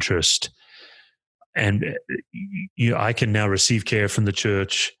own interest, and I can now receive care from the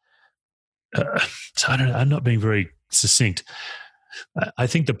church. So I'm not being very succinct. I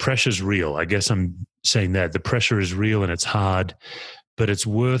think the pressure's real. I guess I'm saying that the pressure is real and it's hard, but it's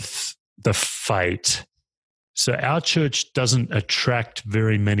worth the fight. So our church doesn't attract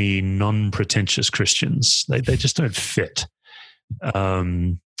very many non-pretentious Christians. They just don't fit.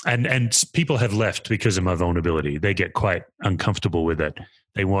 And people have left because of my vulnerability. They get quite uncomfortable with it.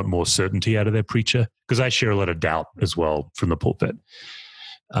 They want more certainty out of their preacher, because I share a lot of doubt as well from the pulpit.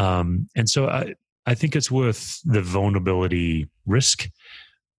 And so I think it's worth the vulnerability risk,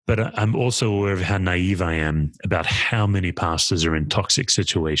 but I'm also aware of how naive I am about how many pastors are in toxic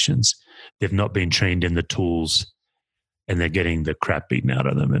situations. They've not been trained in the tools and they're getting the crap beaten out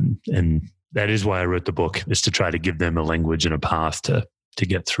of them. And that is why I wrote the book, is to try to give them a language and a path to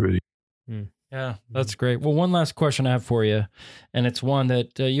get through. Yeah, that's great. Well, one last question I have for you, and it's one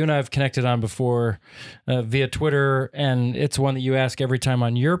that you and I have connected on before via Twitter, and it's one that you ask every time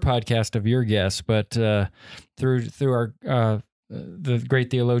on your podcast of your guests, but through our the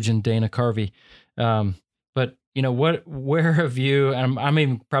great theologian Dana Carvey. But where have you? And I'm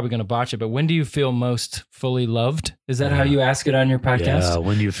even probably going to botch it, but when do you feel most fully loved? Is that how you ask it on your podcast? Yeah,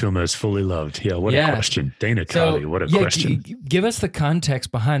 when do you feel most fully loved? Yeah, what a question. Dana Carvey, what a question. Give us the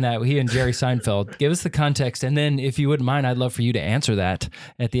context behind that. He and Jerry Seinfeld. Give us the context, and then if you wouldn't mind, I'd love for you to answer that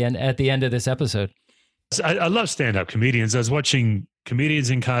at the end of this episode. I love stand-up comedians. I was watching comedians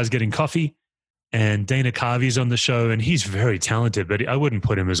in cars getting coffee, and Dana Carvey's on the show, and he's very talented, but I wouldn't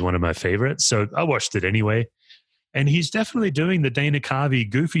put him as one of my favorites. So I watched it anyway. And he's definitely doing the Dana Carvey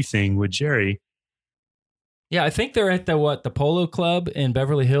goofy thing with Jerry. Yeah, I think they're at the Polo Club in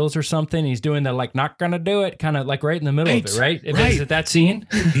Beverly Hills or something. He's doing the not gonna do it, kind of like right in the middle of it, right? Is it that scene?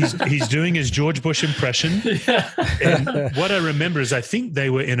 He's doing his George Bush impression. Yeah. And what I remember is I think they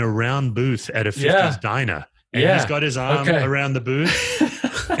were in a round booth at a 50s diner. And he's got his arm around the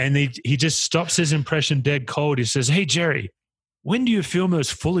booth. And he just stops his impression dead cold. He says, "Hey, Jerry, when do you feel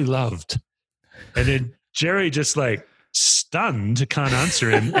most fully loved?" And then Jerry just stunned, can't answer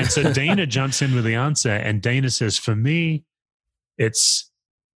him. And so Dana jumps in with the answer. And Dana says, "For me, it's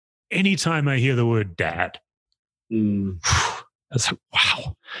anytime I hear the word dad." I was like,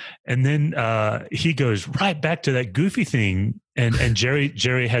 wow. And then he goes right back to that goofy thing. And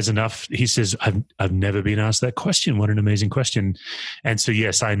Jerry has enough. He says, I've never been asked that question. What an amazing question. And so,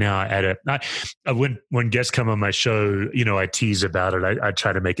 yes, I now add it. When guests come on my show, I tease about it. I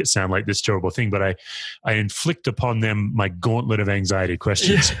try to make it sound like this terrible thing, but I inflict upon them my gauntlet of anxiety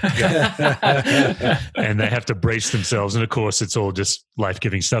questions. And they have to brace themselves. And of course, it's all just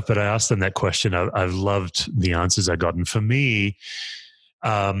life-giving stuff. But I asked them that question. I've loved the answers I got. And for me,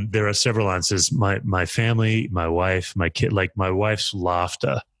 there are several answers. My family, my wife, my kid, my wife's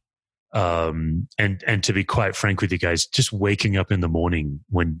laughter. And to be quite frank with you guys, just waking up in the morning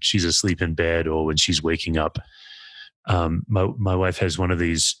when she's asleep in bed or when she's waking up. My wife has one of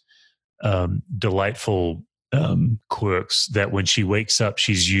these delightful quirks that when she wakes up,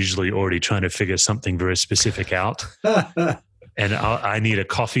 she's usually already trying to figure something very specific out. And I need a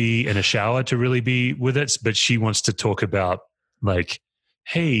coffee and a shower to really be with it. But she wants to talk about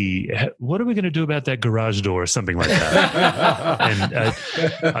hey, what are we going to do about that garage door or something like that?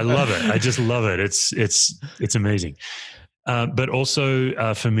 And I love it. I just love it. It's amazing. But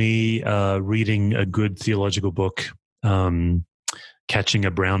also for me, reading a good theological book, Catching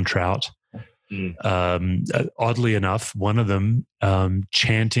a Brown Trout. Oddly enough, one of them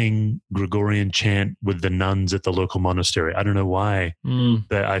chanting Gregorian chant with the nuns at the local monastery. I don't know why,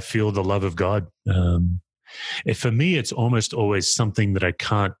 but I feel the love of God. For me, it's almost always something that I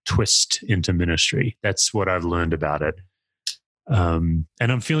can't twist into ministry. That's what I've learned about it. And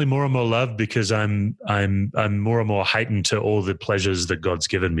I'm feeling more and more loved because I'm more and more heightened to all the pleasures that God's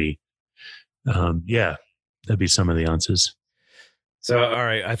given me. That'd be some of the answers. So, all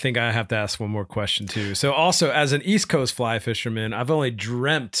right, I think I have to ask one more question too. So also, as an East Coast fly fisherman, I've only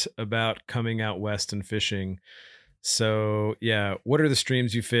dreamt about coming out west and fishing. So, yeah, what are the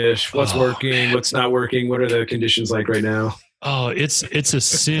streams you fish? What's working? What's not working? What are the conditions like right now? Oh, it's a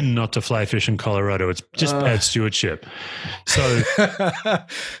sin not to fly fish in Colorado. It's just bad stewardship. So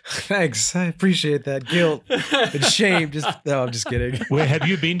thanks. I appreciate that. Guilt and shame. No, I'm just kidding. Have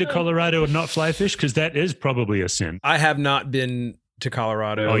you been to Colorado and not fly fish? Because that is probably a sin. I have not been to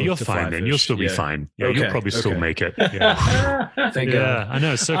Colorado. Oh, you're to fine fly then. fish. You'll still be Yeah. fine. Yeah, Okay, you'll probably still okay. make it. Yeah, Thank yeah, I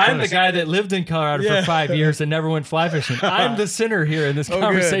know. It's so I'm the close. guy that lived in Colorado Yeah. for 5 years and never went fly fishing. I'm the sinner here in this Oh, good.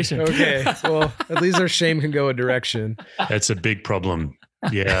 conversation. Okay. Well, at least our shame can go a direction. That's a big problem.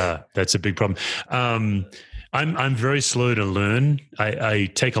 Yeah, that's a big problem. I'm very slow to learn. I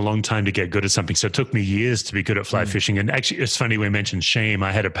take a long time to get good at something. So it took me years to be good at fly fishing. And actually, it's funny we mentioned shame.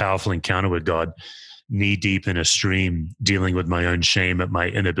 I had a powerful encounter with God, knee deep in a stream, dealing with my own shame at my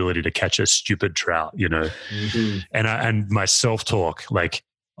inability to catch a stupid trout, and my self-talk, like,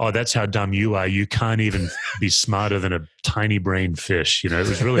 oh, that's how dumb you are. You can't even be smarter than a tiny brain fish. It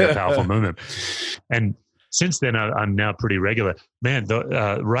was really a powerful moment. And since then, I'm now pretty regular. Man,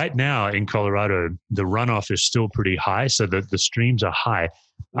 right now in Colorado, the runoff is still pretty high, so the streams are high.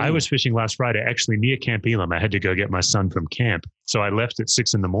 I was fishing last Friday, actually near Camp Elam. I had to go get my son from camp. So I left at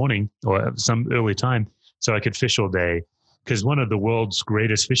 6 a.m. or some early time so I could fish all day, because one of the world's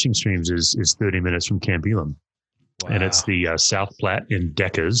greatest fishing streams is 30 minutes from Camp Elam. Wow. And it's the South Platte in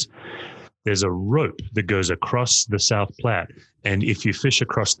Deckers. There's a rope that goes across the South Platte. And if you fish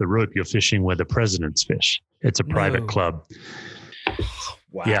across the rope, you're fishing where the presidents fish. It's a private club.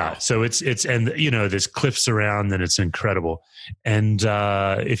 Wow. Yeah. So it's and there's cliffs around, and it's incredible. And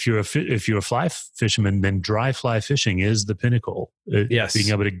if you're a fly fisherman, then dry fly fishing is the pinnacle. Yes. Being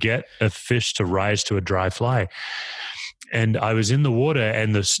able to get a fish to rise to a dry fly. And I was in the water,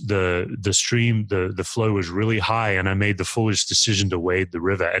 and the stream, the flow was really high, and I made the foolish decision to wade the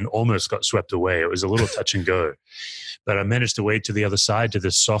river and almost got swept away. It was a little touch and go, but I managed to wade to the other side to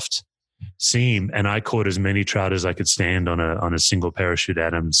this soft seam, and I caught as many trout as I could stand on a single parachute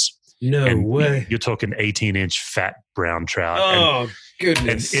Adams. No way. You're talking 18-inch fat brown trout. Oh,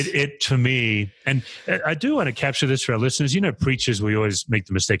 goodness. And it to me, and I do want to capture this for our listeners. Preachers, we always make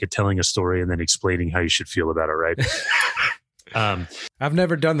the mistake of telling a story and then explaining how you should feel about it, right? I've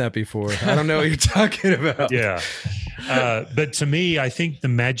never done that before. I don't know what you're talking about. Yeah. But to me, I think the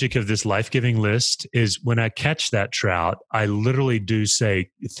magic of this life-giving list is when I catch that trout, I literally do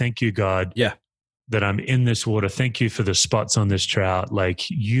say, thank you, God. Yeah. That I'm in this water. Thank you for the spots on this trout. Like,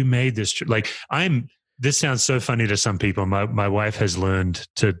 you made this, this sounds so funny to some people. My wife has learned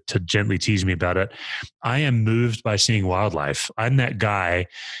to gently tease me about it. I am moved by seeing wildlife. I'm that guy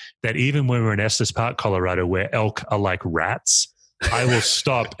that even when we're in Estes Park, Colorado, where elk are like rats, I will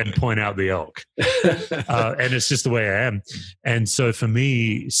stop and point out the elk. And it's just the way I am. And so for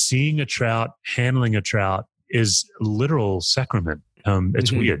me, seeing a trout, handling a trout is literal sacrament.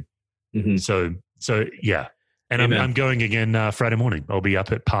 It's weird. Mm-hmm. So yeah. And I'm going again Friday morning. I'll be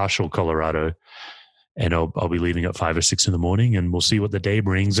up at Partial, Colorado, and I'll be leaving at 5 or 6 in the morning, and we'll see what the day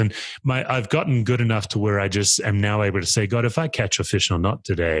brings. And I've gotten good enough to where I just am now able to say, God, if I catch a fish or not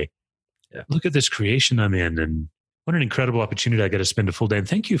today, look at this creation I'm in, and what an incredible opportunity I get to spend a full day. And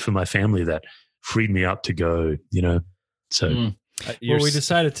thank you for my family that freed me up to go, So Well, we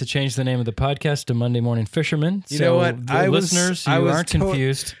decided to change the name of the podcast to Monday Morning Fisherman. You know what? Listeners, you aren't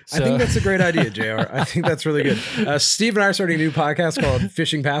confused. I think that's a great idea, JR. I think that's really good. Steve and I are starting a new podcast called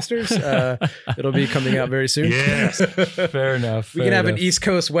Fishing Pastors. It'll be coming out very soon. Yes. Fair enough. We can have an East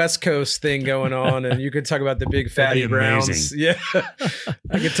Coast, West Coast thing going on, and you could talk about the big fatty browns. Amazing. Yeah.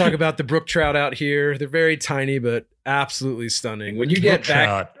 I could talk about the brook trout out here. They're very tiny, but absolutely stunning. When you get back,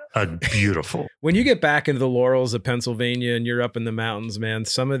 trout are beautiful. When you get back into the Laurels of Pennsylvania and you're up in the mountains, man,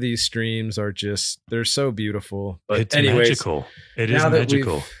 some of these streams are they're so beautiful. But it's anyways, magical. It is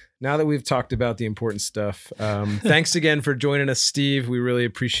magical. Now that we've talked about the important stuff, thanks again for joining us, Steve. We really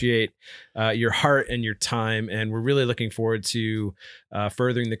appreciate your heart and your time, and we're really looking forward to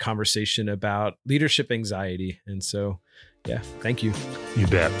furthering the conversation about leadership anxiety. And so, yeah, thank you. You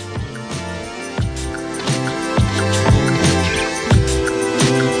bet.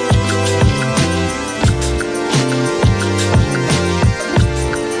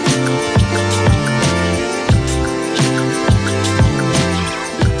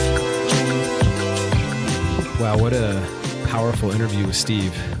 Wow, what a powerful interview with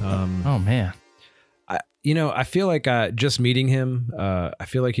Steve. Oh man. I feel like just meeting him, I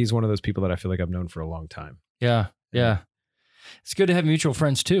feel like he's one of those people that I feel like I've known for a long time. Yeah. It's good to have mutual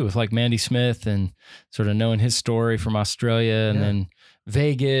friends too, with like Mandy Smith and sort of knowing his story from Australia and then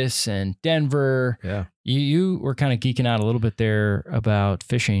Vegas and Denver. Yeah. You were kind of geeking out a little bit there about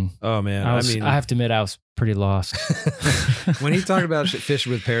fishing. Oh man. I have to admit I was pretty lost. When he talked about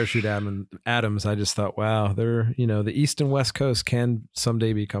fishing with parachute Adams, I just thought, wow, they're, the East and West Coast can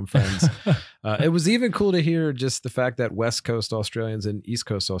someday become friends. It was even cool to hear just the fact that West Coast Australians and East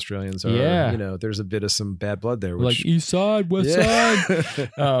Coast Australians are, there's a bit of some bad blood there. Like East side, West side.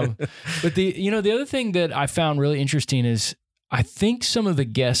 But the other thing that I found really interesting is I think some of the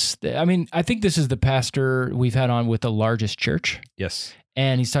guests, I think this is the pastor we've had on with the largest church. Yes.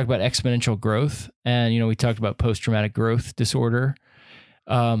 And he's talked about exponential growth. And, we talked about post-traumatic growth disorder.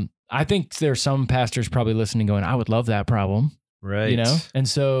 I think there's some pastors probably listening going, I would love that problem. Right. And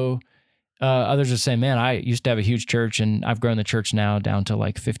so others are saying, man, I used to have a huge church and I've grown the church now down to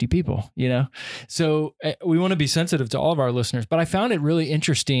like 50 people, So we want to be sensitive to all of our listeners. But I found it really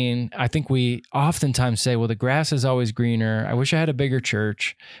interesting. I think we oftentimes say, well, the grass is always greener. I wish I had a bigger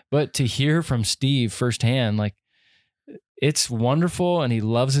church. But to hear from Steve firsthand, like, it's wonderful and he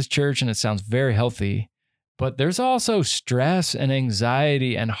loves his church and it sounds very healthy. But there's also stress and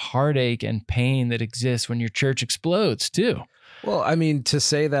anxiety and heartache and pain that exists when your church explodes too. Well, I mean, to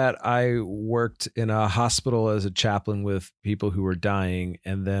say that I worked in a hospital as a chaplain with people who were dying,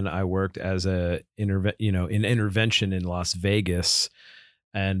 and then I worked as in intervention in Las Vegas,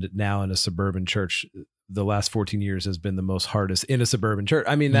 and now in a suburban church. The last 14 years has been the most hardest in a suburban church.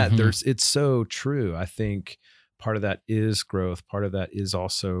 I mean, it's so true. I think part of that is growth. Part of that is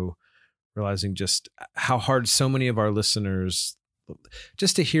also realizing just how hard so many of our listeners,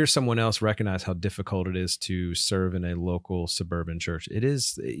 just to hear someone else recognize how difficult it is to serve in a local suburban church. It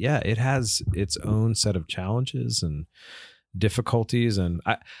has its own set of challenges and difficulties. And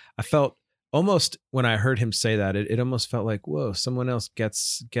I felt almost, when I heard him say that, it almost felt like, whoa, someone else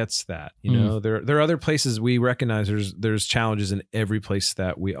gets that. There are other places we recognize there's challenges in every place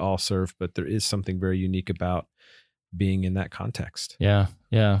that we all serve, but there is something very unique about being in that context. Yeah.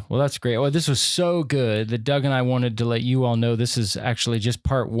 Well, that's great. Well, this was so good that Doug and I wanted to let you all know this is actually just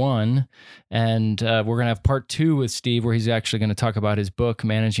part 1. And we're going to have part 2 with Steve, where he's actually going to talk about his book,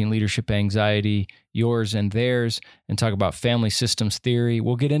 Managing Leadership Anxiety, Yours and Theirs, and talk about family systems theory.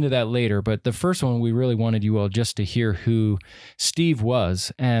 We'll get into that later. But the first one, we really wanted you all just to hear who Steve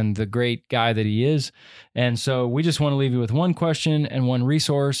was and the great guy that he is. And so we just want to leave you with one question and one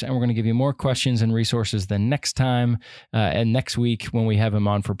resource, and we're going to give you more questions and resources the next time and next week when we have him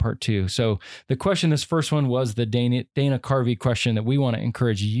on for part 2. So the question, this first one, was the Dana Carvey question that we want to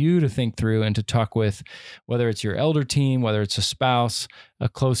encourage you to think through and to talk with, whether it's your elder team, whether it's a spouse, a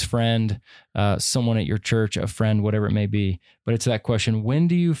close friend, someone at your church, a friend, whatever it may be. But it's that question: when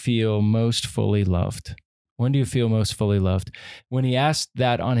do you feel most fully loved? When do you feel most fully loved? When he asked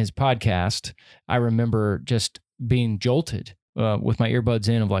that on his podcast, I remember just being jolted with my earbuds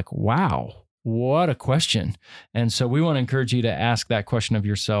in of like, wow, what a question. And so we want to encourage you to ask that question of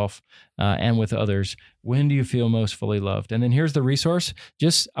yourself and with others. When do you feel most fully loved? And then here's the resource.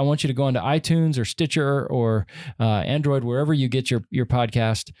 I want you to go into iTunes or Stitcher or Android, wherever you get your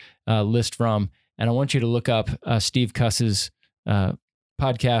podcast list from. And I want you to look up Steve Cuss's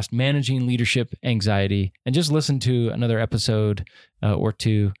podcast, Managing Leadership Anxiety, and just listen to another episode or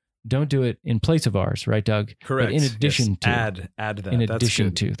two. Don't do it in place of ours, right, Doug? Correct. But in addition to. Add that. In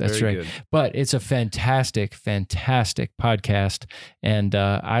addition to. That's Very right. good. But it's a fantastic podcast. And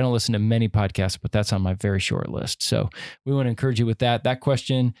I don't listen to many podcasts, but that's on my very short list. So we want to encourage you with that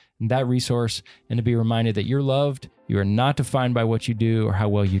question, that resource, and to be reminded that you're loved. You are not defined by what you do or how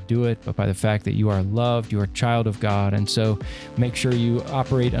well you do it, but by the fact that you are loved, you are a child of God. And so make sure you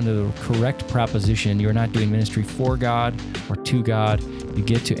operate under the correct proposition. You're not doing ministry for God or to God. You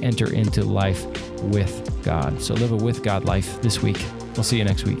get to enter into life with God. So live a with God life this week. We'll see you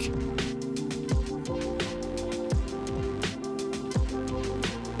next week.